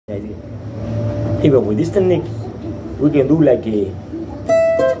Even with this technique, we can do like a,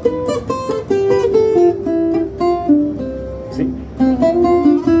 see?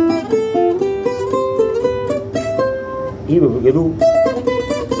 Even we can do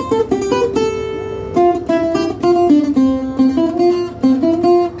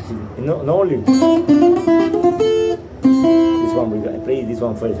not only this one, I play this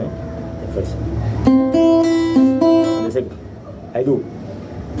one first, first. And the second, I do.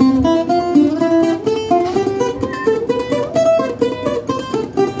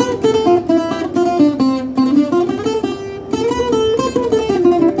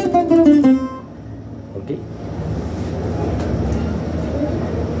 Okay.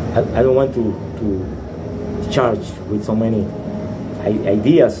 I don't want to charge with so many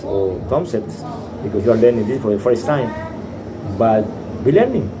ideas or concepts because you are learning this for the first time, but we're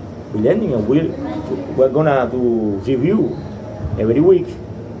learning, and we're gonna do review every week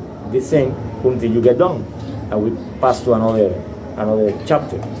this thing until you get done, and we pass to another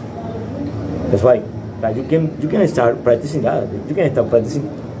chapter. That's why, but you can start practicing that. You can start practicing.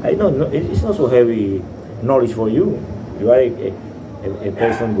 I know it's not so heavy knowledge for you. You are a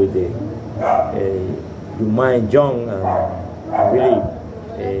person with your mind young and really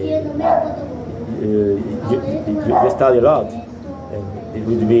you study a lot, and it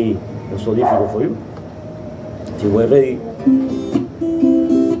would be so difficult for you. If you were ready,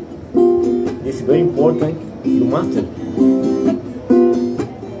 this is very important. You master.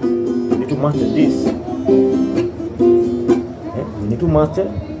 You need to master this. You need to master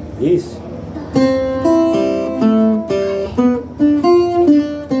this.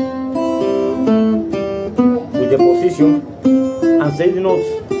 With the position and say the notes.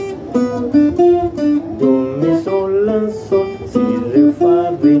 Do, mi, sol, la, sol, si, re,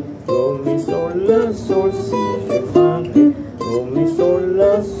 fa, re. Do, mi, sol, la, sol, si, re, fa, re. Do, mi, sol,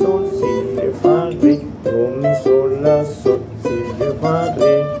 la, sol, si, re, fa, re. Do, mi, sol, la, sol, si, re, fa,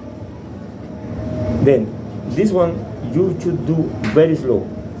 re. Then, this one you should do very slow,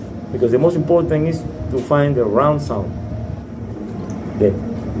 because the most important is to find the round sound. Then,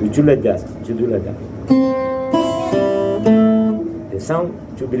 you should like that. You should do like that. The sound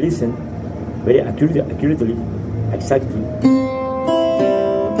should be listened very accurately, exactly.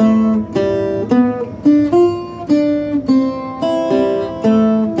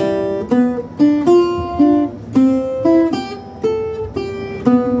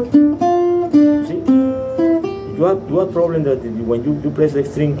 See, you have problem that when you press the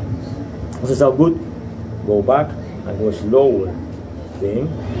string, doesn't sound good. Go back and go slower. Then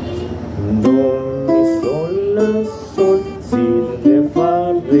do, mi, sol, la, sol, si, re,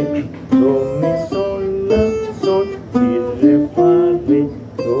 fa, re. Do, mi, sol, la, sol, si, re, fa, re.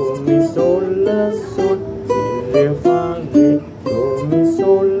 Do, mi, sol, la, sol, si, re, fa, re. Do, mi,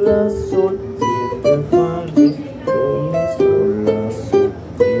 sol, la, sol, si, re, fa, re. Do, mi, sol, la, sol,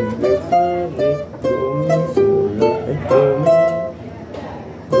 si, re, fa, re. Do, mi, sol, la,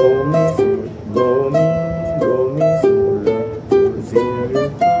 do, mi, sol, do, mi, sol, la, si, re,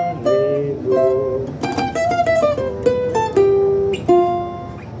 fa, re, do.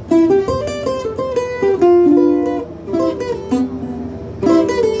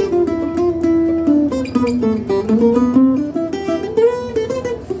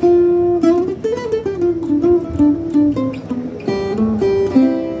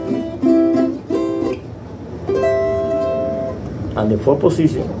 And the fourth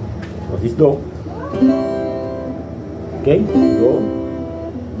position of this do, okay,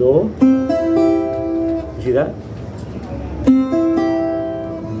 do, you see that?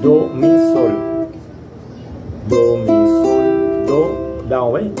 Do, mi, sol, do, mi, sol, do, down,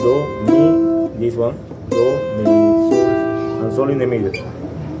 right? Do, mi, this one, do, mi, sol, and sol in the middle.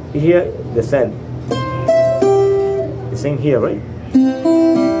 Here, the same here, right?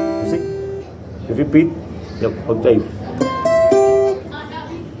 You see? You repeat the octave.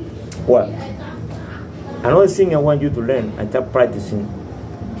 Well, another thing I want you to learn and start practicing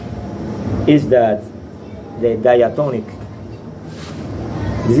is that the diatonic.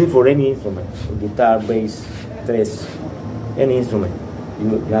 This is for any instrument, guitar, bass, tres, any instrument.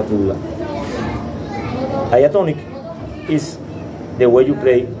 You have to do that. Diatonic is the way you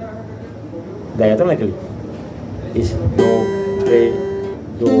play diatonically. It's do, re,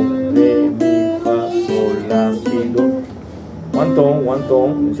 mi, fa, sol, la, si, do. One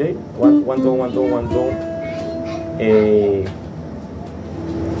tone, you see? One tone.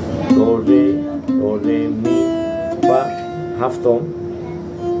 Do, re, mi, fa, half tone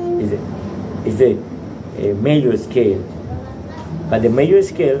is the major scale. But the major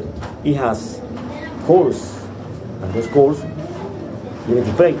scale, it has chords, and those chords, you need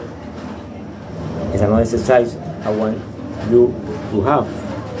to play. It's another exercise I want you to have.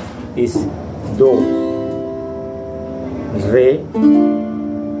 Is do, re,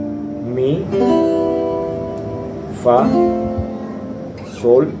 mi, fa,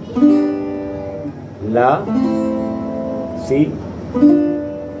 sol, la, si,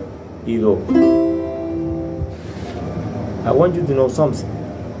 y do. I want you to know something.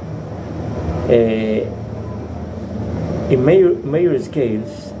 In major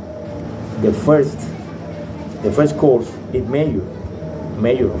scales, the first chord is major,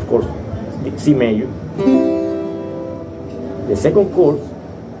 of course, C major. The second chord,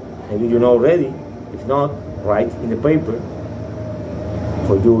 maybe you know already. If not, write in the paper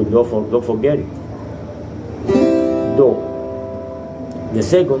for you. Don't forget it. Do. The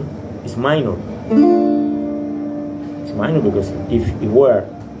second is minor. It's minor because if it were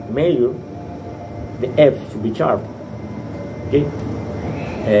major, the F should be sharp. Okay.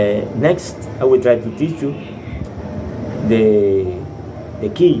 Next, I will try to teach you the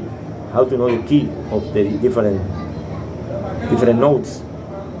key, how to know the key of the different notes.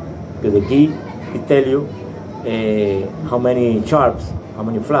 Because the key will tell you how many sharps, how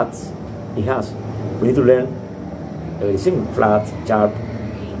many flats it has. We need to learn everything. Flat, sharp.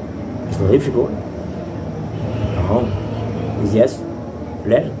 It's not difficult. No, it's just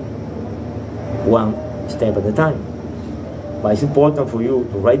learn one step at a time. But it's important for you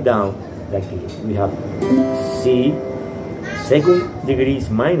to write down that we have C, second degree is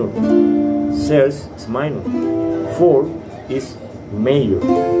minor, third is minor, fourth is major,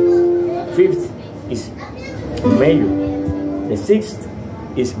 fifth is major, the sixth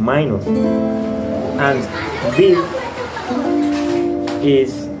is minor, and B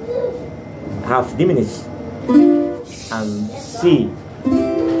is half diminished, and C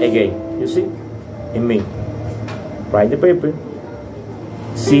again. You see, in me. Write the paper.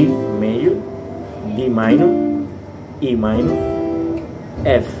 C major, D minor, E minor,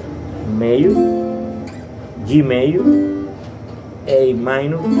 F major, G major, A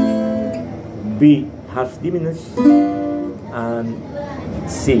minor, B half diminished, and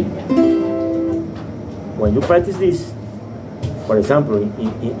C. When you practice this, for example,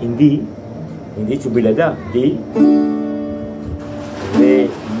 in D should be like that. D, re,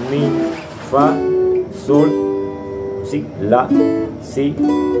 mi, fa, sol, si, la, si,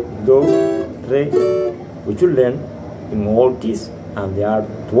 do, re. We should learn in all keys, and there are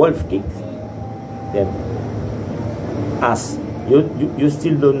 12 keys. Then, as you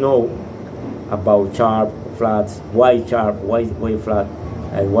still don't know about sharp, flats, why sharp, why flat,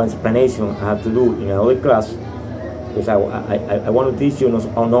 and one explanation I have to do in another class, because I want to teach you not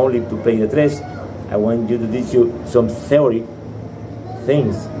only to play the tres, I want you to teach you some theory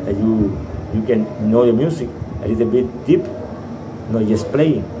things that you can know the music a little bit deep, not just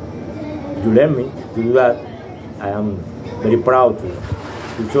playing. If you learn me to do that, I am very proud to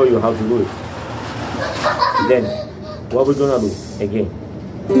show you how to do it. Then, what we're gonna do again?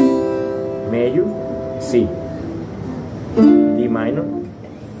 Major, C, D minor,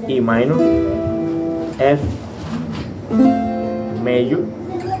 E minor, F major,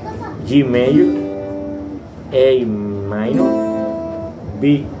 G major, A minor,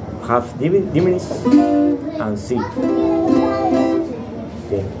 B half diminished, and C.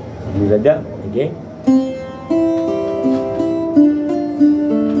 Then do like that again.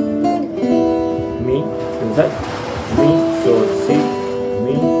 Mi, inside. Mi, sol, si,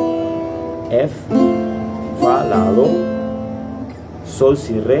 mi, F, fa, la, do, sol,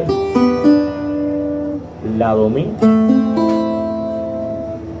 si, re, la, do, mi,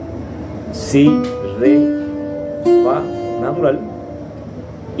 si, re, fa, natural,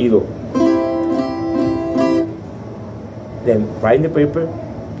 y do. Then write in the paper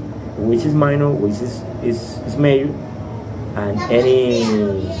which is minor, which is major, and any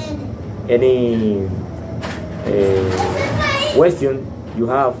question you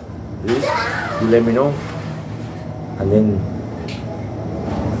have, please you let me know, and then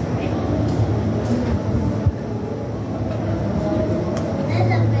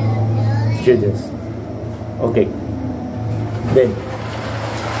students. Okay. Then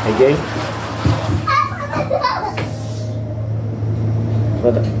again.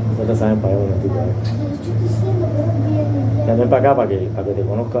 Nosotros saben para un momentito. Ya ven para acá para que te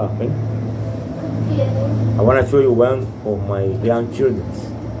conozca. ¿Ven? I want to show you one of my grandchildren.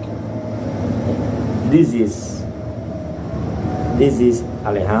 This is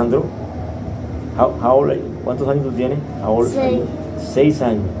Alejandro. How old are you? ¿Cuántos años tú tienes? How old are you? 6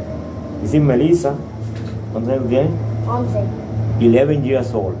 años. This is Melissa. ¿Cuántos años tú tienes? 11. 11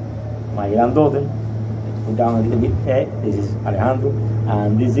 years old. My granddaughter. Put down a little bit. This is Alejandro.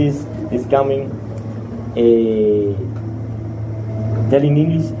 And this is coming telling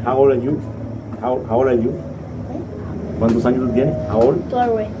English. How old are you? How old are you? ¿Cuántos años tú tienes? How old?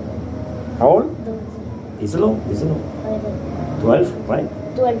 12. How old? Díselo. 12, right?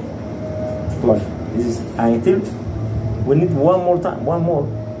 12. 12. This is, and still, we need one more time, one more,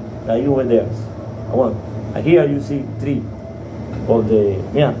 that you were there. One. And here you see 3 of the,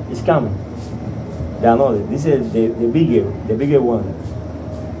 yeah, it's coming. The another, this is the bigger one.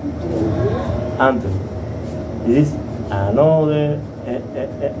 Anthony. This is another,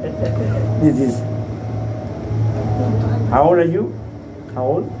 this is, how old are you? How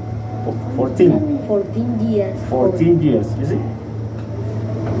old? 14. 14 years. 14 years, you see?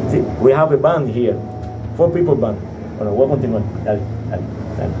 See, we have a band here, 4 people band. Bueno, voy a continuar. Dale.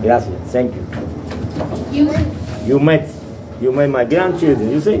 Gracias, thank you. You met my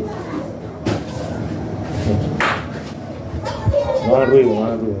grandchildren, you see? No hagan ruido.